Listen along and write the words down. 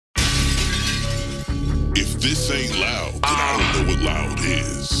If this ain't loud, then I don't know what loud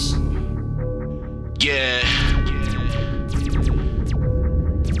is. Yeah.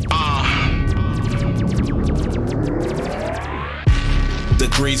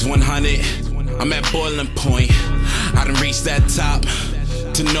 Degrees 100, I'm at boiling point. I done reached that top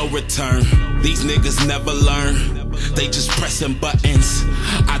to no return. These niggas never learn, they just pressing buttons.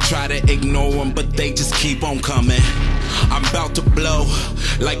 I try to ignore them, but they just keep on coming. I'm about to blow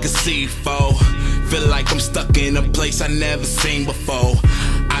like a C4. Feel like I'm stuck in a place I never seen before.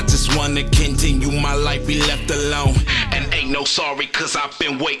 I just wanna continue my life, be left alone. And ain't no sorry, cause I've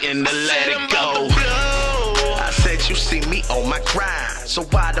been waiting to let it go. I said you see me on my grind, so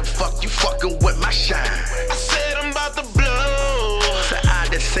why the fuck you fucking with my shine? I said I'm about to blow. So I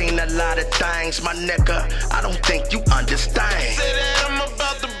done seen a lot of things, my nigga, I don't think you understand. I said that I'm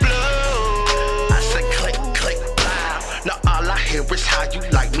about to blow. I said click, click, loud. Now all I hear is how you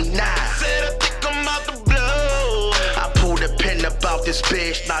like me now. I said I think I'm about to blow. I pulled a pin about this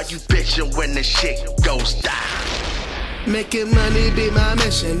bitch, now you bitchin' when the shit goes down. Making money be my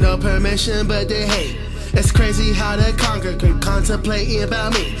mission, no permission but they hate. It's crazy how the conquer could contemplating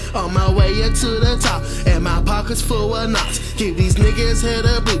about me. On my way up to the top, and my pockets full of knots. Keep these niggas head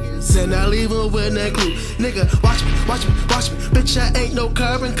up boots, and I leave them with that glue. Nigga, watch me, watch me, watch me. Bitch, I ain't no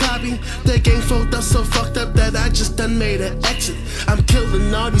carbon copy. The game fucked up, so fucked up that I just done made an exit. I'm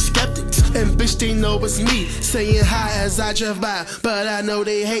killing all these skeptics, and bitch, they know it's me. Saying hi as I drive by, but I know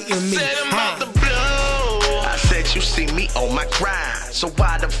they hating me. Said I'm about to blow. I said you see me on my grind, so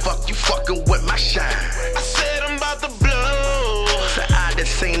why the fuck you fucking with my shine? I said I'm about to blow. So I done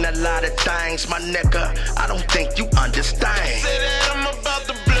seen a lot of things, my nigga, I don't think you understand. I said that I'm about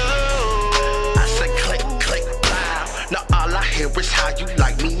to blow. I said click, click, loud. Now all I hear is how you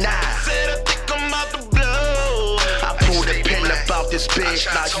like me now. I said I think I'm about to blow. I pulled a pin about this bitch,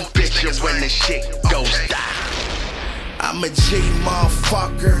 now you bitchin' when the shit goes down. I'm a G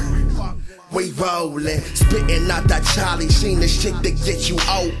motherfucker. We rollin', spittin' out that Charlie Sheen, the shit that get you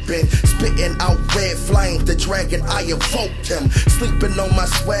open. Spittin' out red flames, the dragon, I evoked him. Sleepin' on my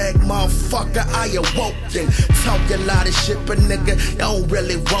swag, motherfucker, I awoke him. Talkin' lot of shit, but nigga, you don't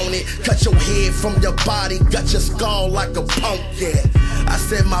really want it. Cut your head from your body, got your skull like a pumpkin. I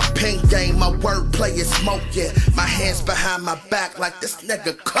said my pen game, my wordplay is smoking. My hands behind my back like this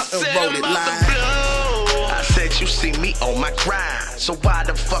nigga couldn't roll it live. I said you see me on my grind, so why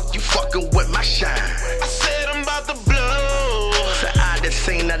the fuck you fucking with my shine? I said I'm about to blow. So I done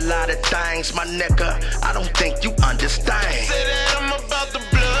seen a lot of things, my nigga, I don't think you understand. I said that I'm about to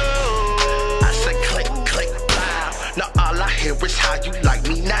blow. I said click, click, loud. Now all I hear is how you like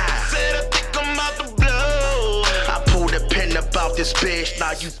me now. I said I think I'm about to blow. I pulled a pin about this bitch,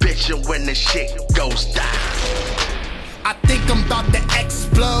 now you bitchin' when the shit goes down. I think I'm about to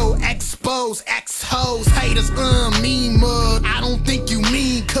explode, expose, ex-hoes, haters, mean mug. I don't think you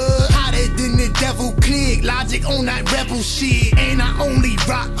mean cuz. Hotter than the devil click, Lhagic on that rebel shit. And I only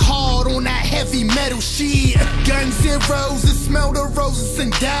rock hard on that heavy metal shit. Guns and roses, smell the roses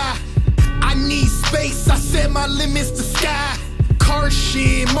and die. I need space, I set my limits to sky.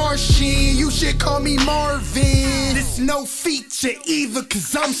 Martian, you should call me Marvin. This no feature either,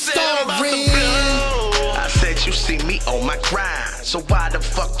 cause I'm starving. I said you see me on my grind, so why the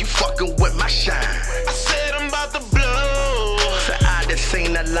fuck you fucking with my shine? I said I'm about to blow. So I done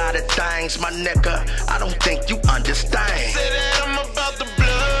seen a lot of things, my nigga, I don't think you understand. I said that I'm about to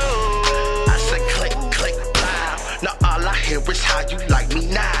blow. I said click, click, loud. Now all I hear is how you like me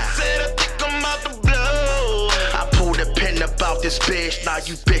now. I said I think I'm about to blow. I pulled a pin about this bitch, now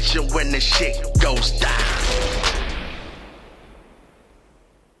you bitchin' when the shit goes down.